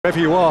Wherever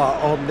you are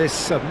on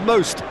this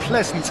most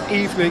pleasant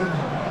evening,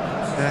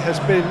 there has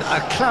been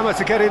a clamour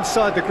to get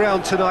inside the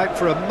ground tonight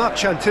for a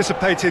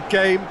much-anticipated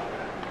game.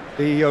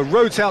 The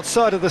roads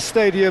outside of the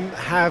stadium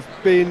have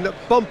been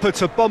bumper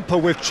to bumper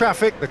with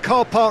traffic. The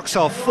car parks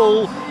are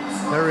full.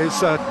 There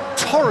is a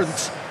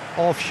torrent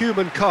of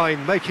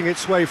humankind making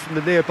its way from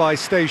the nearby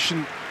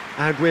station,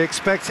 and we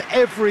expect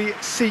every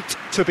seat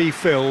to be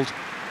filled.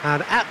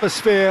 An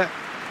atmosphere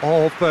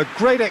of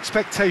great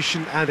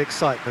expectation and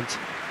excitement.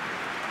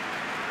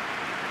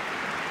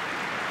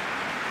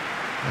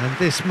 And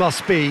this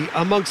must be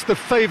amongst the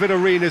favoured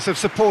arenas of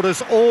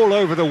supporters all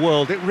over the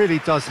world. It really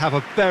does have a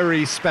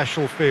very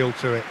special feel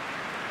to it.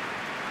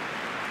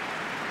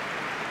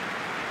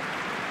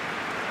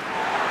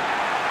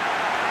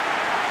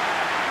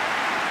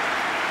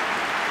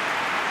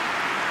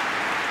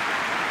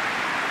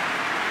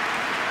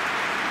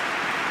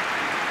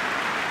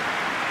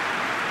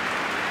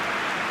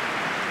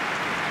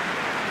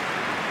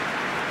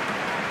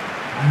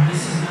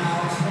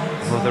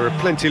 Well, there are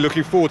plenty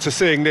looking forward to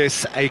seeing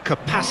this, a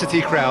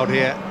capacity crowd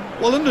here.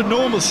 Well, under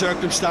normal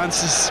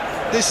circumstances,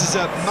 this is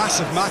a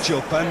massive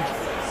matchup, and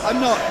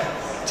I'm not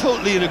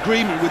totally in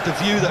agreement with the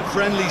view that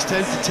friendlies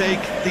tend to take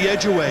the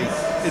edge away.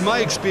 In my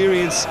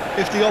experience,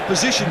 if the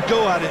opposition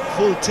go at it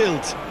full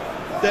tilt,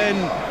 then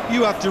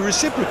you have to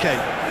reciprocate.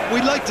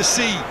 We'd like to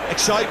see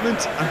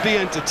excitement and be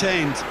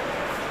entertained,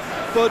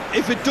 but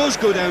if it does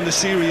go down the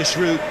serious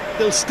route,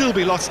 there'll still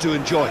be lots to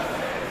enjoy.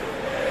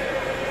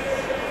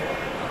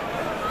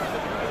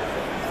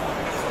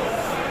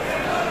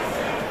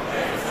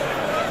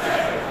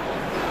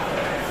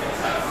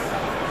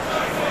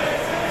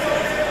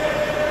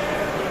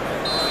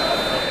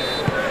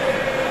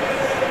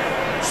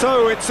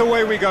 So it's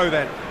away we go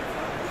then.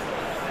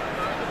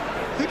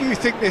 Who do you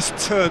think this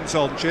turns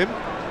on, Jim?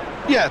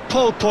 Yeah,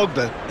 Paul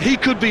Pogba. He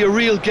could be a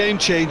real game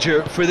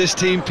changer for this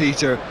team,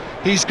 Peter.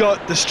 He's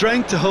got the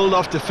strength to hold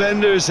off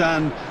defenders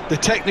and the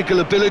technical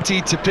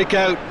ability to pick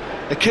out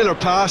a killer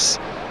pass.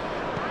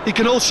 He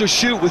can also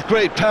shoot with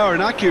great power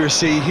and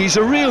accuracy. He's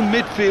a real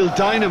midfield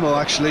dynamo,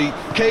 actually,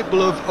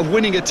 capable of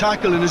winning a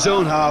tackle in his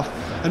own half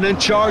and then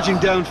charging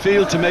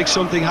downfield to make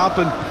something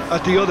happen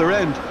at the other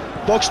end.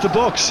 Box to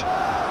box.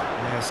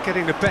 Yes,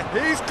 getting the bet.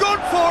 He's gone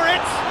for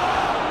it!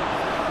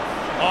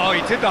 Oh,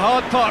 he did the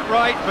hard part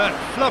right, but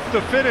fluffed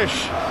the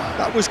finish.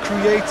 That was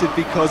created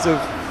because of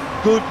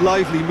good,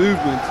 lively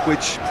movement,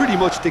 which pretty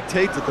much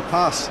dictated the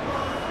pass.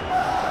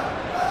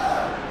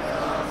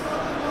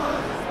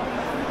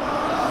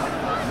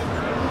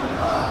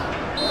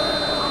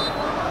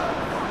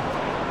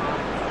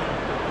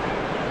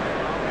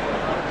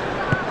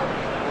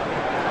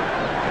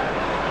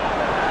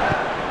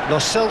 Lo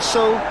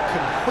Celso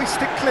can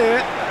hoist it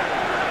clear.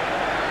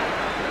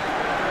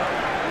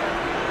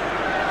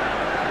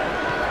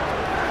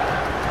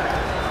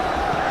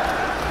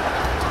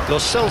 Lo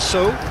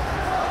Celso.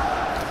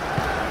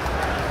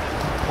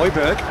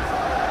 Højbjerg.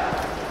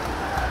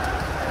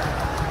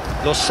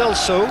 Lo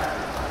Celso.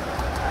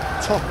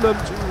 Tottenham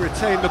do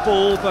retain the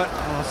ball, but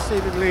are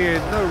seemingly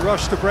in no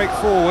rush to break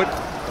forward.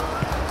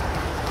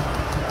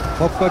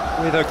 Pogba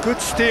with a good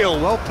steal,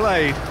 well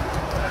played.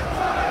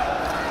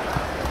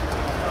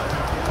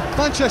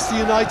 Manchester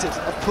United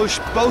have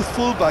pushed both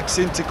fullbacks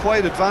into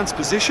quite advanced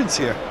positions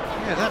here.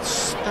 Yeah,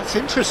 that's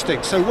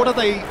interesting. So what are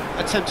they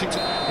attempting to...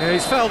 Yeah,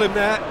 he's fouled him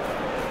there.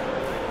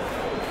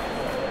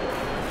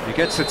 He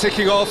gets the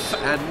ticking off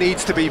and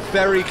needs to be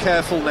very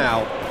careful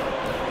now.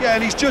 Yeah,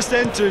 and he's just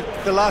entered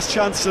the last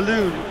chance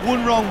saloon.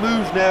 One wrong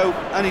move now,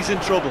 and he's in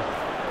trouble.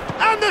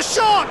 And the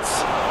shot!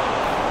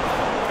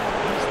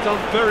 He's done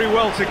very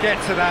well to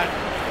get to that.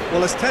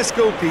 Well, as tests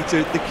go,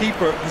 Peter, the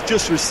keeper has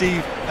just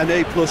received an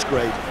A+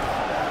 grade.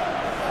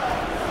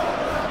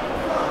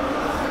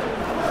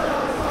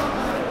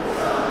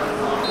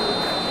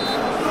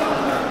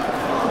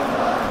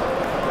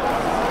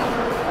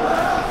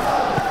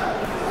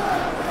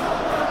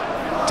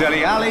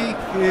 Dele Alli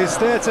is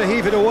there to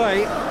heave it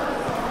away.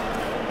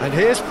 And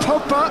here's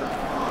Pogba.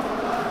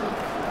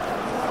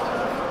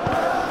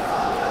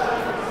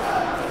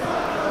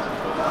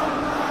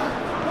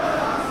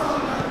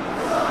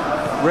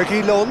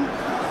 Reguilon.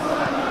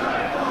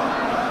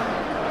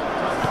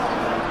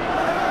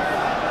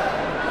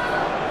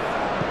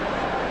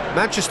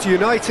 Manchester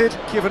United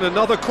given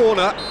another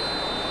corner.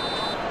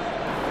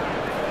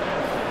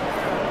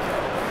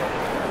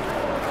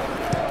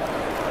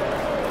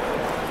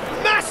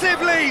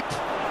 Massive leap!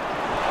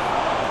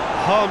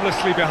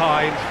 Harmlessly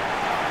behind.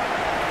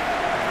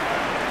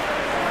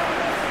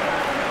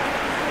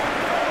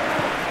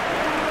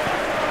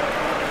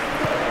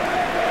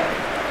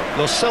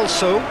 Lo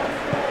Celso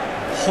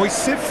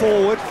hoists it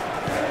forward.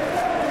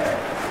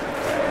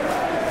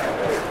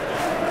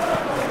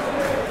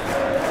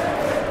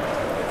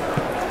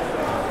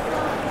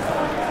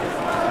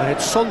 And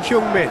it's Son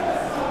Heung-min.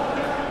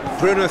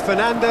 Bruno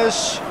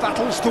Fernandes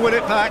battles to win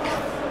it back.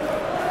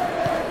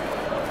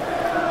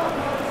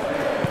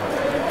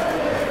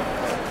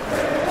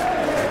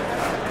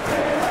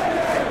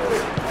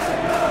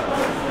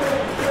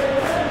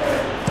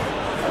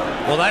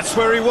 Well, that's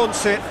where he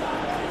wants it.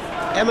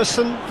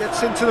 Emerson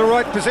gets into the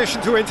right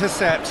position to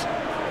intercept.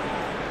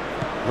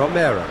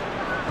 Romero.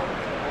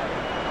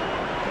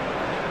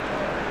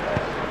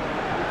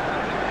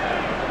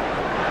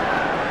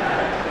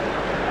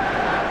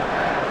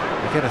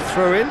 We get a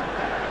throw in.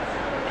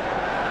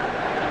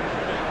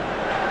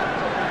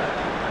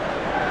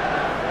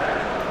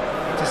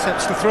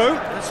 Intercepts the throw.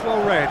 That's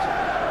well read.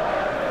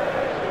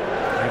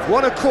 They've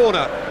won a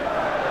corner.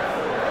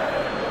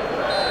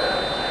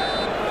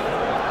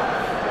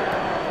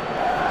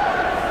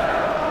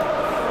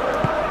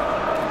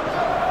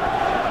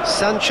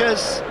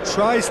 Sanchez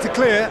tries to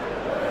clear.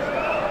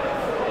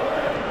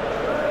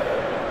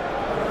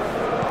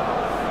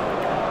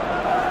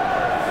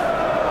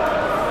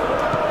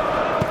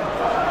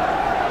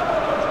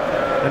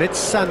 And it's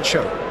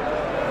Sancho.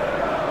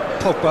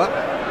 Pogba.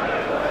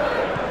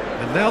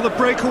 And now the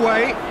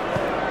breakaway.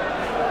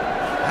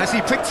 Has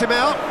he picked him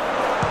out?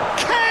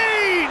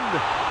 Kane!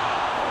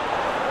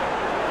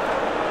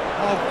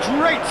 Oh,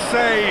 great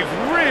save,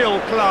 real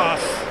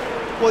class.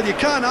 Well, you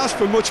can't ask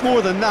for much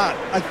more than that.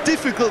 A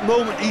difficult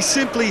moment he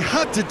simply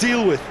had to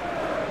deal with.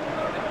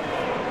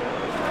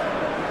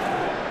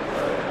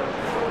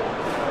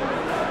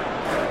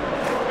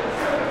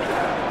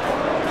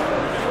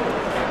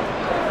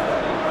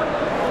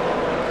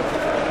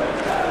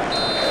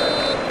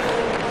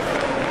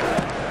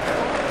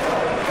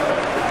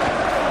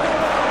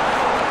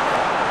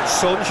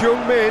 Son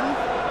Heung-min.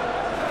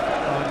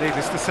 Oh,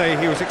 needless to say,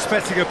 he was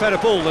expecting a better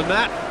ball than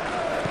that.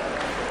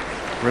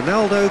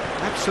 Ronaldo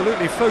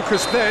absolutely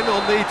focused then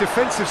on the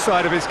defensive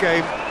side of his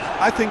game.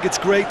 I think it's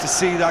great to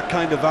see that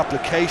kind of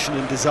application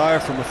and desire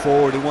from a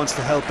forward who wants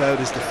to help out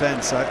his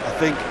defence. I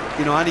think,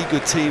 you know, any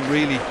good team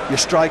really, your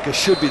striker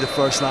should be the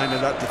first line of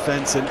that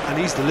defence, and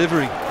he's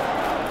delivering.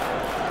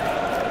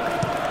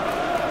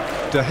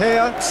 De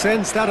Gea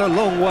sends that a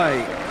long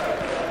way.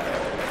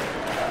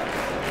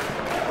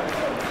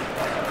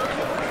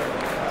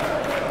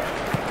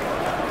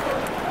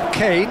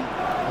 Kane,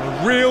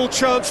 a real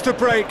chance to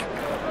break.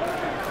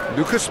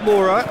 Lucas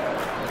Moura.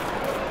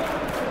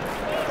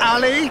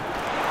 Ali.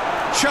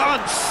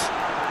 Chance.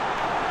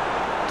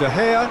 De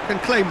Gea can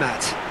claim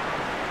that.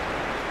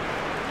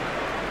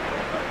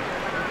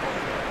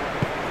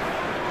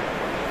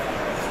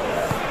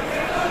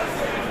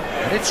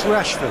 And it's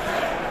Rashford.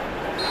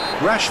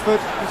 Rashford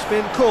has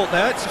been caught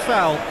there, it's a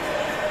foul.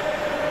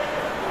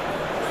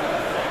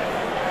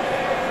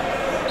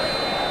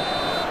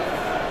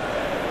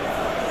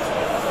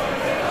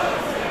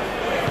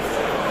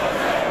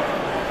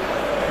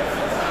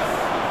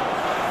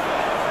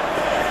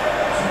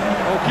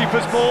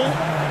 Keeper's ball.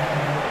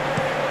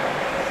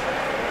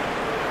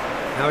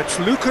 Now it's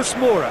Lucas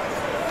Moura.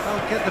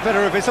 Can't get the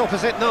better of his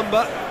opposite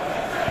number.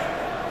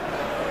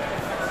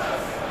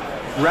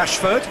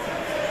 Rashford.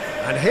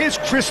 And here's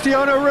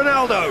Cristiano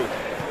Ronaldo.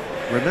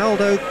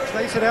 Ronaldo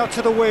plays it out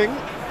to the wing.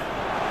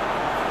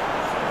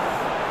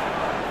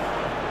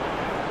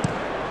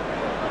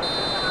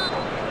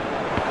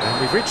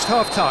 And we've reached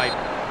half-time.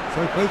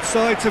 So both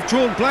sides have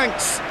drawn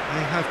blanks.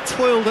 They have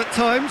toiled at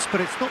times,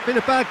 but it's not been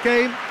a bad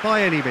game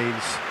by any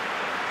means.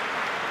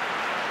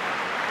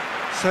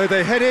 So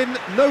they head in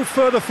no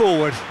further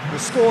forward. The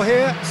score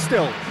here,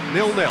 still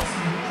 0-0.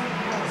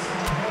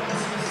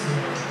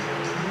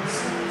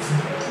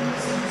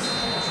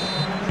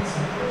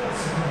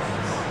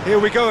 Here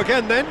we go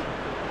again then.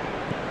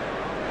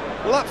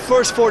 Well, that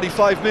first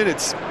 45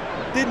 minutes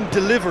didn't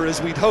deliver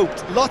as we'd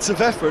hoped. Lots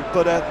of effort,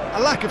 but a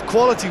lack of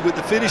quality with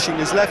the finishing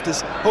has left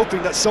us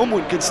hoping that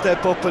someone can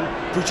step up and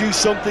produce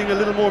something a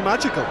little more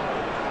magical.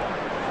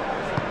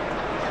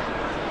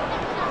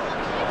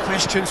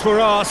 Questions were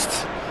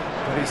asked,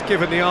 but he's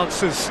given the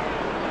answers.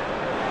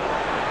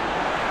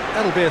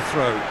 That'll be a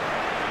throw.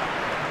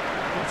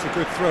 Not a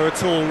good throw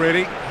at all,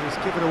 really. He's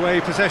given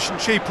away possession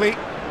cheaply.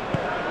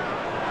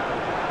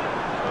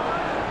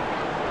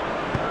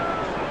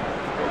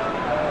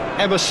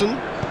 Emerson.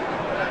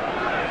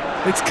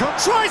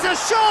 Tries a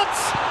shot!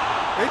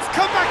 It's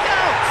come back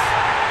out!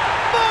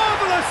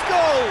 Marvellous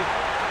goal!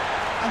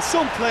 And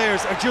some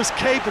players are just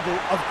capable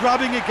of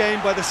grabbing a game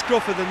by the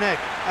scruff of the neck,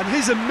 and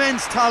his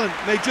immense talent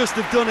may just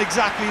have done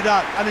exactly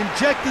that and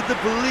injected the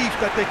belief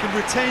that they can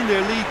retain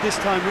their lead this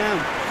time round.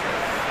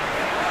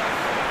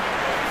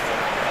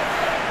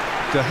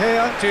 De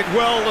Gea did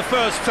well the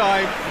first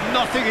time,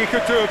 nothing he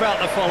could do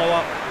about the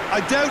follow-up. I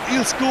doubt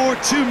he'll score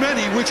too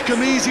many which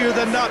come easier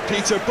than that,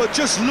 Peter, but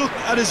just look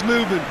at his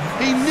movement.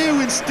 He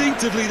knew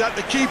instinctively that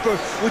the keeper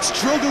would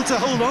struggle to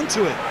hold on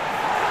to it.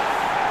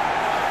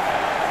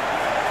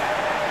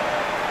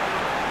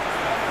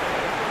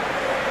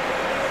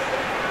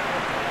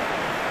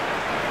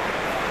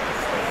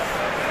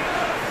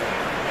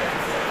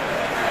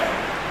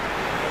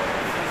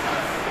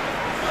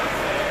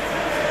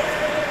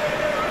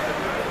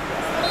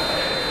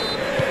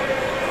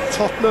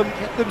 Tottenham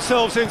get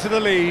themselves into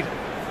the lead.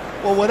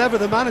 Well, whatever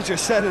the manager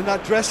said in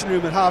that dressing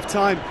room at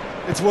half-time,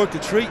 it's worked a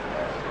treat.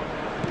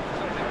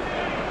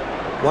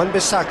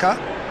 Wan-Bissaka.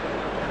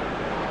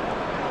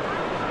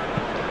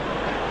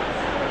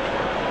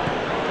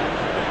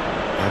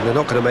 And they're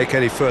not going to make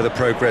any further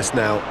progress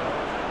now.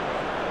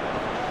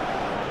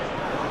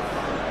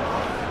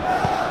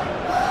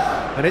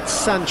 And it's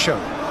Sancho.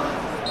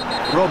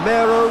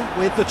 Romero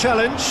with the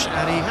challenge,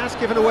 and he has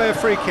given away a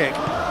free kick.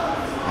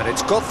 And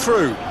it's got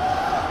through.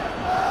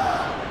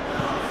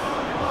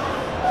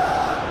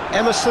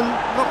 Emerson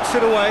knocks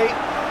it away.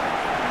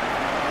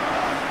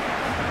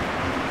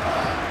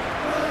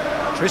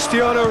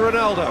 Cristiano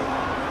Ronaldo.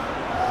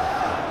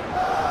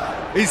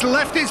 He's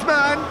left his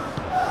man.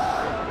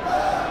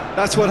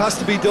 That's what has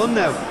to be done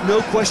now,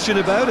 no question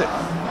about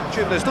it.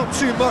 Jim, there's not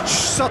too much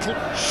subtle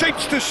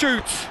shapes to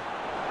shoot.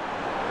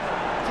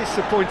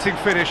 Disappointing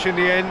finish in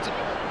the end.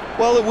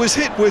 Well, it was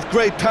hit with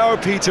great power,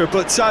 Peter,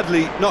 but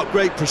sadly not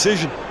great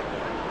precision.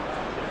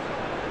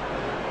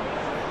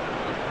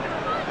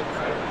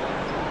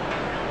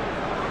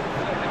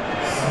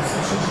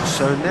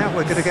 So now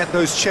we're going to get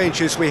those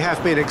changes we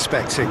have been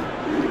expecting.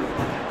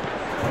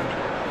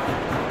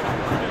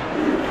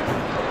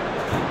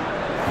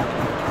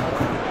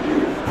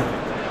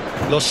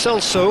 Lo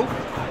Celso.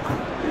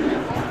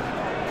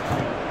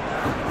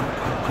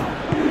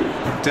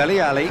 Dele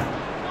Alli.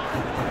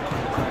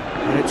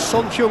 And it's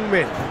Son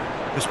Heung-min.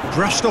 Just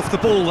brushed off the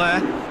ball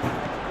there.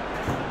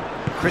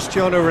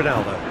 Cristiano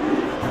Ronaldo.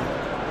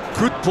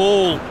 Good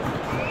ball.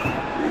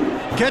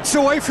 Gets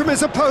away from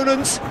his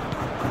opponents.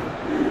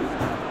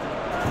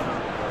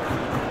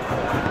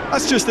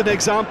 That's just an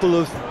example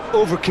of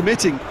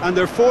overcommitting, and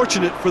they're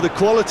fortunate for the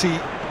quality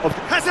of...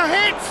 Has a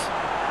hit!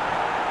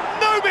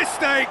 No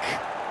mistake!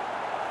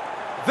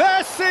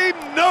 There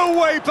seemed no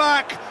way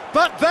back,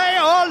 but they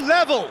are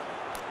level.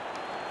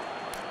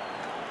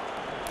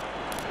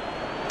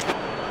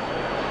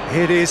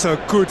 It is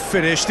a good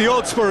finish. The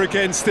odds were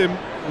against him.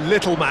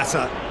 Little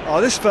matter.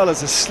 Oh, this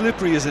fella's as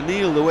slippery as an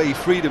eel the way he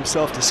freed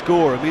himself to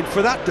score. I mean,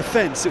 for that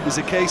defence, it was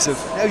a case of,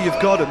 now you've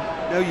got him,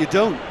 now you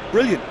don't.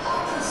 Brilliant.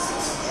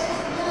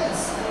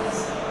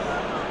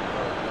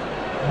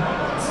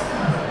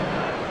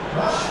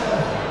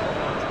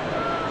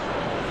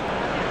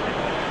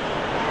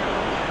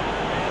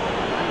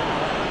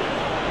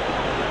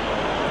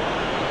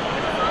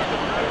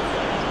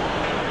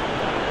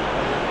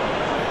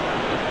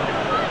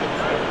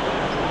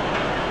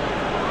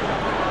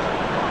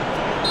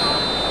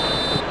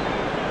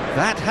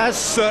 That has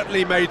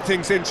certainly made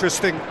things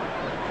interesting.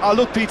 Oh,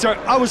 look, Peter,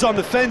 I was on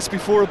the fence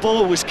before a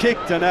ball was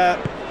kicked, and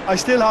I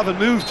still haven't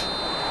moved.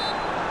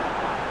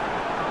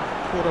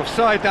 Caught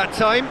offside that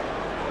time.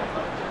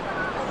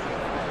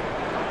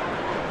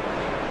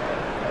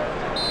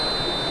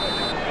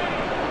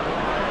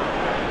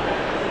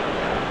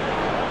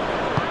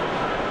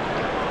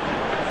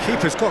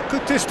 Keeper's got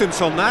good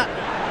distance on that.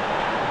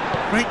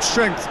 Great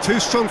strength, too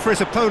strong for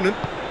his opponent.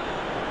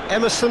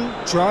 Emerson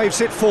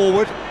drives it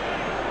forward.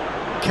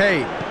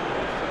 Kane.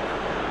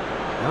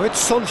 Now it's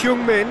Son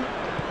Heung-min.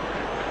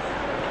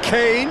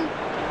 Kane.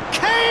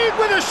 Kane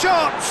with a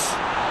shot!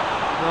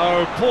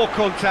 No, poor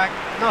contact,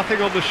 nothing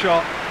on the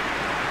shot.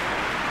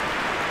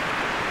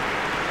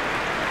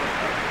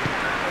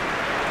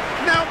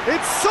 Now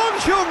it's Son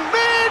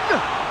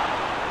Heung-min!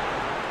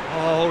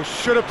 Oh,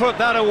 should have put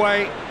that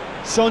away.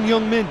 Son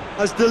Heung-min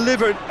has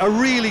delivered a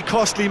really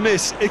costly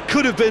miss. It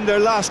could have been their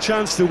last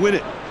chance to win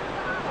it.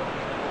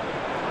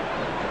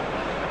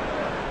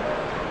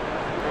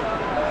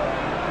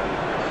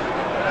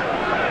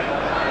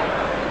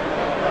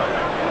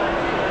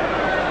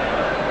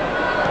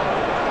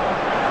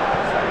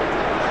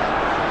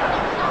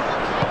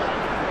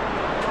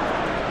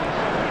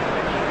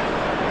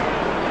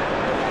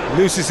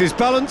 Loses his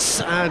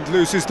balance and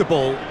loses the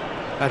ball.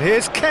 And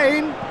here's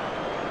Kane.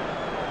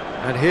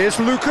 And here's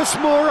Lucas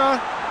Moura.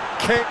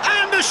 Kane.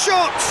 And the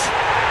shot!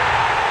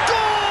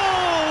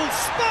 Goal!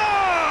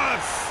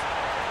 Spurs!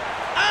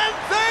 And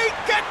they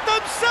get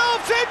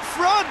themselves in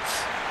front!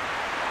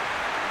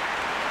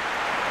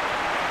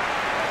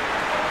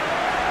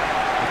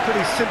 A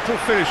pretty simple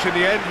finish in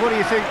the end. What do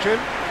you think, Jim?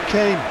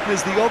 Kane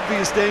is the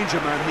obvious danger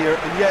man here,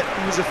 and yet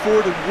he was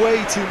afforded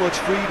way too much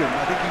freedom.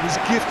 I think he was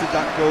gifted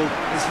that goal.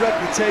 His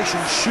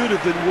reputation should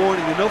have been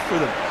warning enough for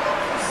them.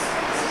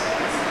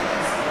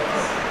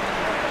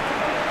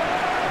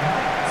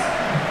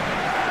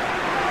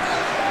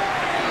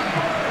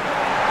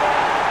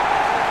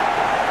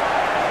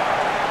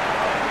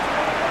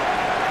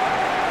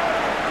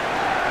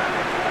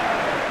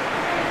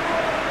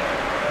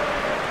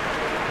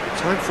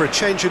 Time for a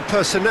change in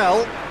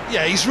personnel.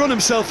 Yeah, he's run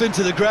himself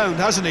into the ground,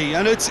 hasn't he?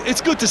 And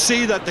it's good to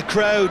see that the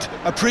crowd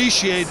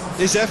appreciate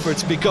his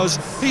efforts, because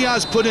he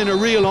has put in a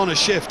real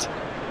honest shift.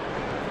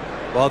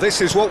 Well,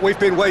 this is what we've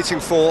been waiting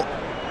for.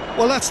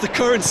 Well, that's the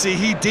currency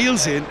he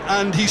deals in,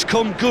 and he's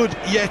come good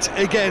yet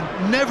again.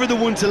 Never the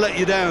one to let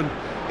you down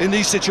in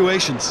these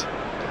situations.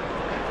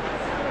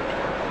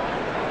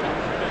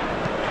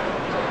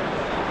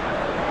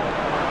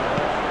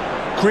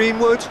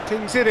 Greenwood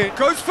pings it in.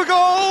 Goes for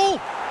goal!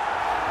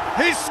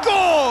 He's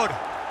scored!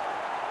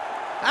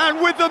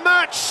 And with the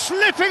match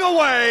slipping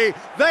away,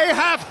 they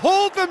have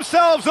hauled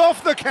themselves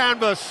off the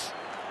canvas.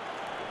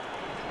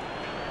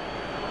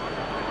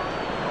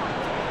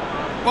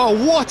 Oh,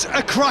 what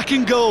a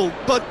cracking goal,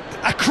 but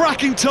a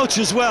cracking touch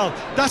as well.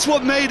 That's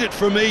what made it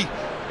for me.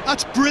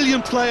 That's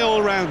brilliant play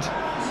all round.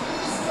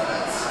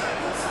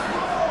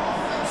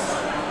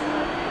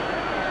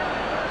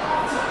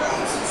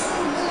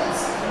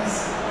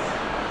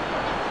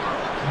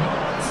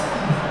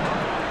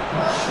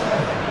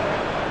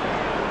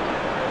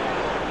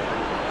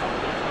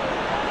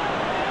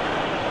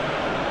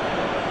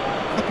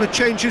 Couple of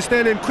changes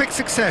then in quick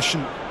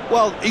succession.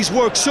 Well, he's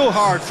worked so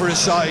hard for his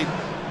side,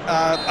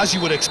 as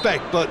you would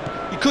expect, but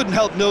you couldn't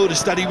help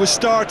notice that he was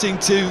starting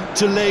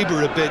to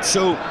labour a bit,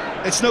 so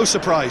it's no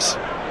surprise.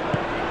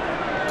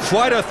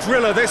 Quite a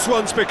thriller this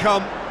one's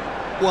become.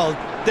 Well,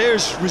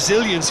 there's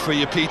resilience for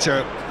you,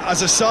 Peter.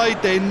 As a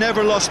side, they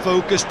never lost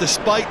focus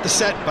despite the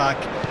setback,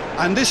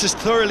 and this is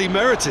thoroughly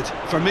merited.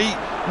 For me,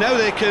 now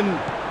they can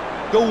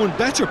go one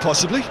better,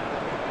 possibly.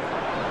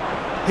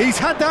 He's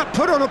had that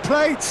put on a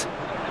plate.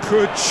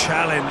 Good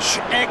challenge,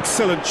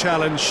 excellent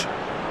challenge.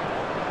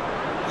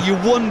 You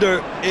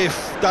wonder if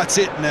that's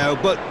it now,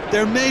 but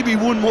there may be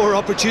one more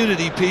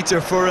opportunity,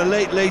 Peter, for a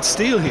late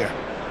steal here.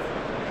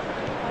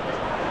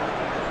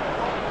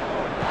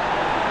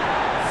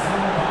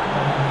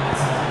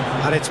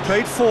 And it's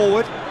played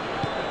forward.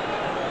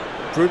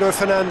 Bruno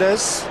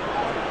Fernandes.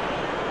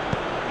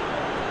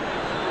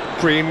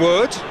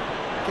 Greenwood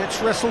gets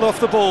wrestled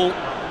off the ball.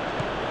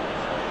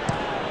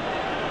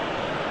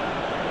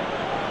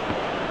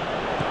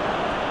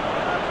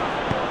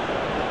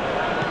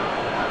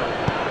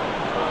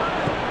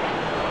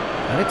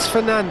 And it's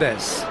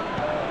Fernandes.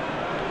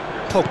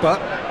 Pogba.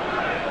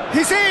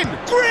 He's in!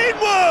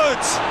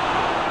 Greenwood!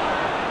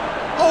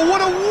 Oh,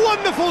 what a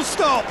wonderful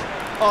stop!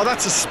 Oh,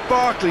 that's a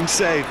sparkling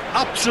save.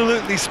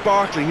 Absolutely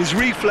sparkling. His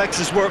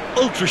reflexes were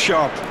ultra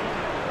sharp.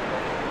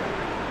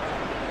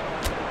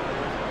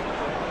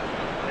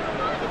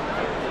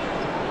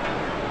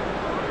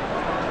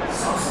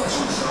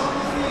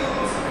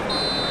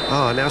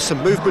 Now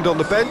some movement on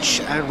the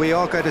bench, and we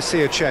are going to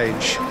see a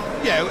change.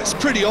 Yeah, it's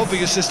pretty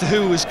obvious as to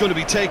who was going to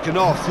be taken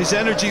off. His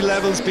energy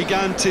levels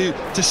began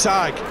to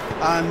sag,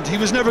 and he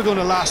was never going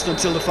to last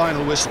until the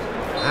final whistle.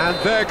 And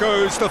there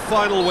goes the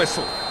final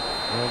whistle.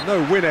 Well,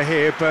 no winner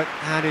here, but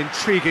an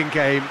intriguing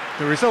game.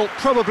 The result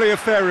probably a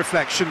fair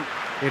reflection.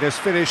 It has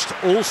finished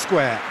all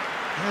square.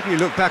 How do you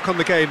look back on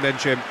the game then,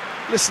 Jim?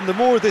 Listen, the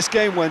more this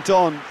game went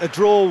on, a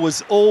draw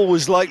was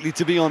always likely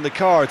to be on the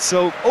card.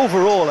 So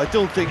overall, I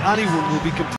don't think anyone will be